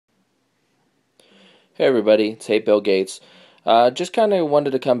Hey everybody, it's Hey Bill Gates. Just kind of wanted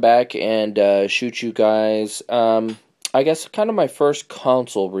to come back and shoot you guys, I guess, kind of my first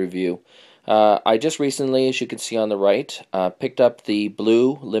console review. I just recently, as you can see on the right, picked up the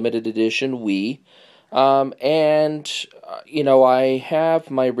blue limited edition Wii. I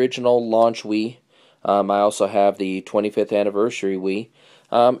have my original launch Wii. I also have the 25th anniversary Wii.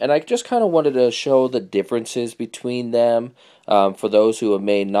 And I just kind of wanted to show the differences between them for those who have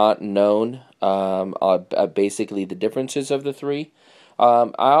may not known basically the differences of the three.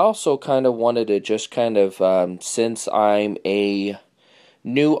 I also kind of wanted to just kind of, since I'm a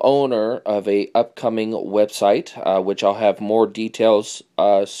new owner of a upcoming website, which I'll have more details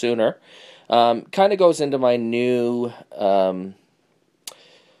sooner, kind of goes into my new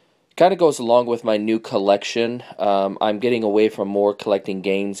kind of goes along with my new collection. I'm getting away from more collecting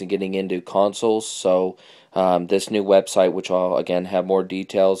games and getting into consoles, so this new website, which I'll again have more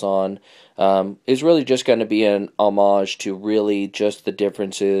details on, is really just going to be an homage to really just the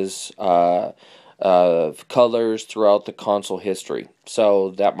differences of colors throughout the console history.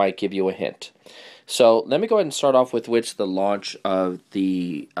 So that might give you a hint. So let me go ahead and start off with the launch of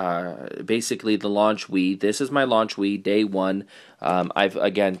the, basically the launch Wii. This is my launch Wii, day one. I've,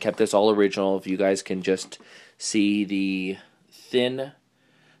 again, kept this all original. If you guys can just see the thinner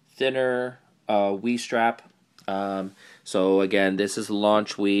Wii strap. So again, this is the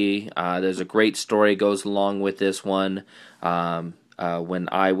launch Wii. There's a great story goes along with this one. When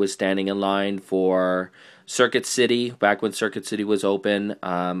I was standing in line for Circuit City, back when Circuit City was open,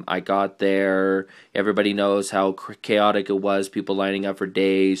 I got there. Everybody knows how chaotic it was, people lining up for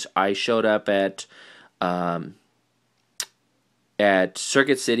days. I showed up at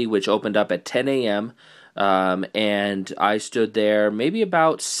Circuit City, which opened up at 10 a.m., and I stood there maybe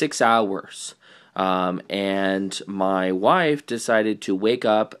about 6 hours. And my wife decided to wake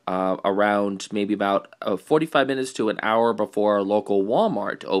up around maybe about 45 minutes to an hour before our local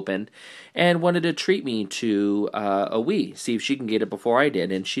Walmart opened and wanted to treat me to a Wii, see if she can get it before I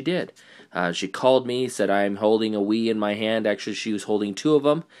did, and she did. She called me, said I'm holding a Wii in my hand. Actually, she was holding two of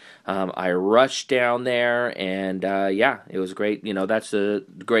them. I rushed down there, and yeah, it was great. You know, that's a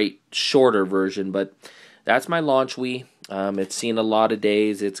great shorter version, but that's my launch Wii. It's seen a lot of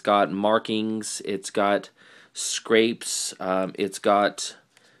days. It's got markings. It's got scrapes. It's got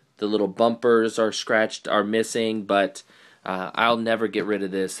the little bumpers are scratched, are missing, but I'll never get rid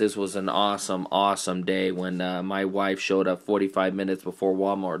of this. This was an awesome, awesome day when my wife showed up 45 minutes before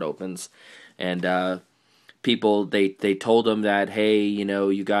Walmart opens, and people, they told them that, hey, you know,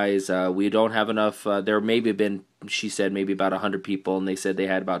 you guys, we don't have enough. There maybe been, she said, maybe about 100 people, and they said they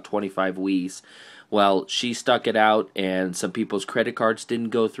had about 25 Wiis. Well, she stuck it out, and some people's credit cards didn't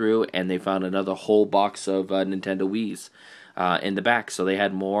go through, and they found another whole box of Nintendo Wiis in the back. So they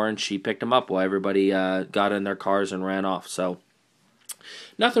had more, and she picked them up while everybody got in their cars and ran off. So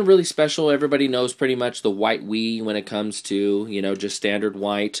nothing really special. Everybody knows pretty much the white Wii when it comes to, you know, just standard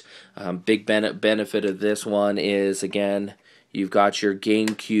white. Big benefit of this one is, again, you've got your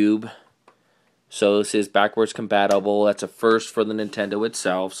GameCube. So this is backwards compatible. That's a first for the Nintendo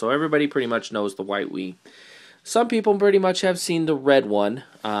itself. So everybody pretty much knows the white Wii. Some people pretty much have seen the red one.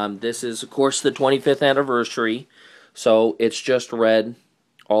 This is, of course, the 25th anniversary. So it's just red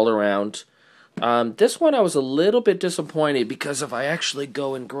all around. This one I was a little bit disappointed because if I actually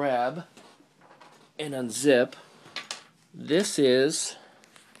go and grab and unzip, this is...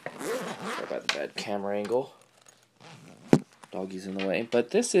 Sorry about the bad camera angle. Doggy's in the way.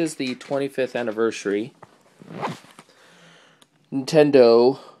 But this is the 25th anniversary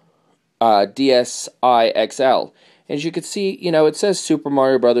Nintendo DSi XL. As you can see, you know, it says Super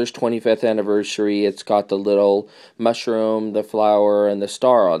Mario Brothers 25th anniversary. It's got the little mushroom, the flower, and the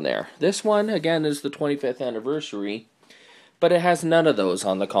star on there. This one, again, is the 25th anniversary, but it has none of those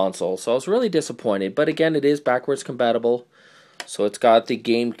on the console. So I was really disappointed. But again, it is backwards compatible. So it's got the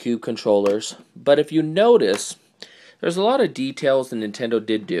GameCube controllers. But if you notice, there's a lot of details that Nintendo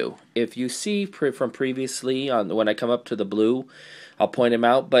did do. If you see from previously, when I come up to the blue, I'll point them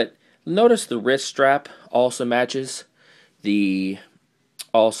out. But notice the wrist strap also matches. The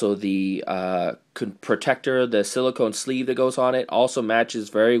protector, the silicone sleeve that goes on it, also matches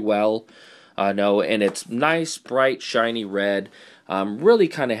very well. And it's nice, bright, shiny red. I'm really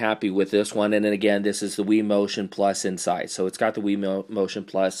kind of happy with this one. And then again, this is the Wii Motion Plus inside. So it's got the Wii Motion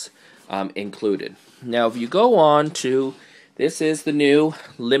Plus included. Now, if you go on to, this is the new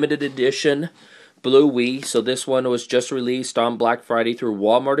limited edition Blue Wii. So this one was just released on Black Friday through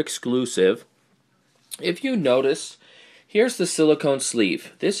Walmart exclusive. If you notice, here's the silicone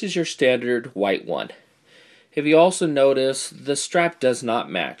sleeve. This is your standard white one. If you also notice, the strap does not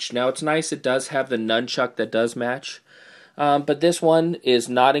match. Now, it's nice it does have the nunchuck that does match, but this one is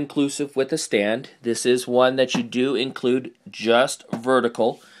not inclusive with a stand. This is one that you do include just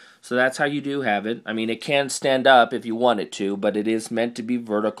vertical, so that's how you do have it. I mean, it can stand up if you want it to, but it is meant to be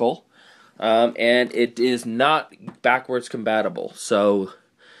vertical, and it is not backwards compatible. So,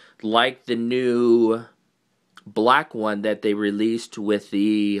 like the new black one that they released with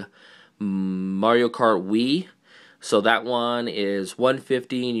the Mario Kart Wii. So that one is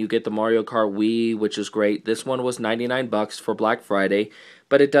 $150 and you get the Mario Kart Wii, which is great. This one was $99 for Black Friday,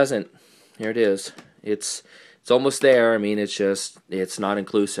 but it doesn't. Here it is. It's almost there. I mean, it's not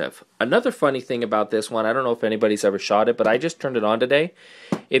inclusive. Another funny thing about this one, I don't know if anybody's ever shot it, but I just turned it on today.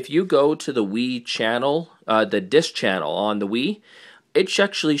 If you go to the Wii channel, the disc channel on the Wii, it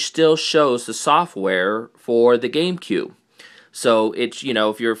actually still shows the software for the GameCube. So it's,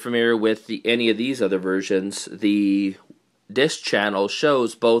 if you're familiar with any of these other versions, the disc channel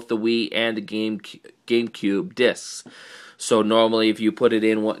shows both the Wii and the GameCube discs. So normally if you put it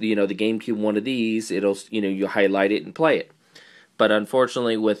in, the GameCube one of these, it'll, you highlight it and play it. But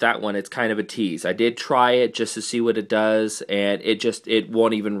unfortunately with that one, it's kind of a tease. I did try it just to see what it does, and it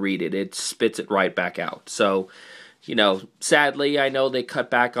won't even read it. It spits it right back out. So, sadly, I know they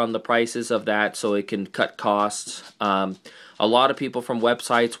cut back on the prices of that so it can cut costs. A lot of people from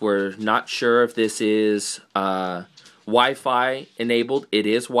websites were not sure if this is Wi-Fi enabled. It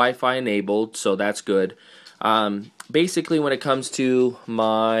is Wi-Fi enabled, so that's good. Basically, when it comes to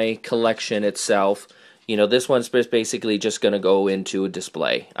my collection itself, this one's basically just going to go into a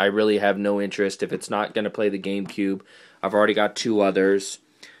display. I really have no interest if it's not going to play the GameCube. I've already got two others.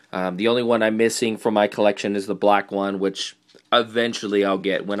 The only one I'm missing from my collection is the black one, which eventually I'll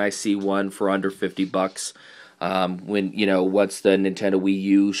get when I see one for under $50. When, once the Nintendo Wii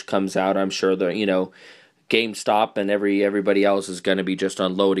U comes out, I'm sure the, GameStop and everybody else is going to be just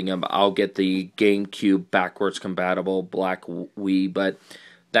unloading them. I'll get the GameCube backwards compatible black Wii, but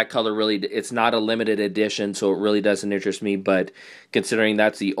that color really, it's not a limited edition, so it really doesn't interest me. But considering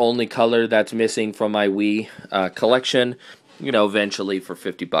that's the only color that's missing from my Wii collection, eventually for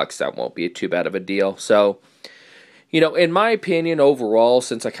 $50, that won't be too bad of a deal. So, in my opinion, overall,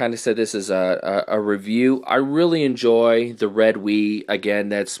 since I kind of said this is a review, I really enjoy the Red Wii. Again,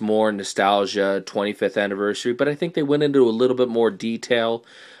 that's more nostalgia, 25th anniversary, but I think they went into a little bit more detail.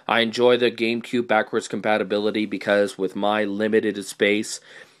 I enjoy the GameCube backwards compatibility because with my limited space,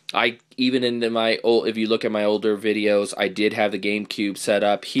 if you look at my older videos, I did have the GameCube set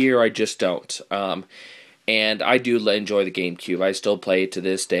up. Here, I just don't. And I do enjoy the GameCube. I still play it to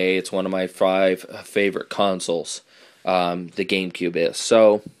this day. It's one of my 5 favorite consoles. The GameCube is.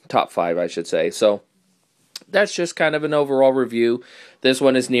 So, top 5, I should say. So, that's just kind of an overall review. This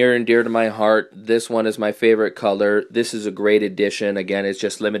one is near and dear to my heart. This one is my favorite color. This is a great edition. Again, it's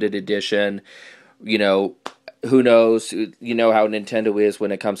just limited edition. Who knows? You know how Nintendo is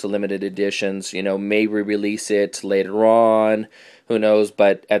when it comes to limited editions. May re-release it later on. Who knows?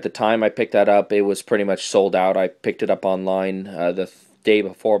 But at the time I picked that up, it was pretty much sold out. I picked it up online the day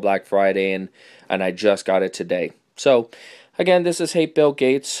before Black Friday, and I just got it today. So, again, this is Hate Bill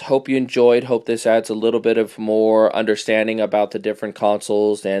Gates. Hope you enjoyed. Hope this adds a little bit of more understanding about the different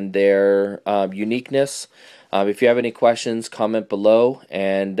consoles and their uniqueness. If you have any questions, comment below,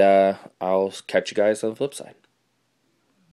 and I'll catch you guys on the flip side.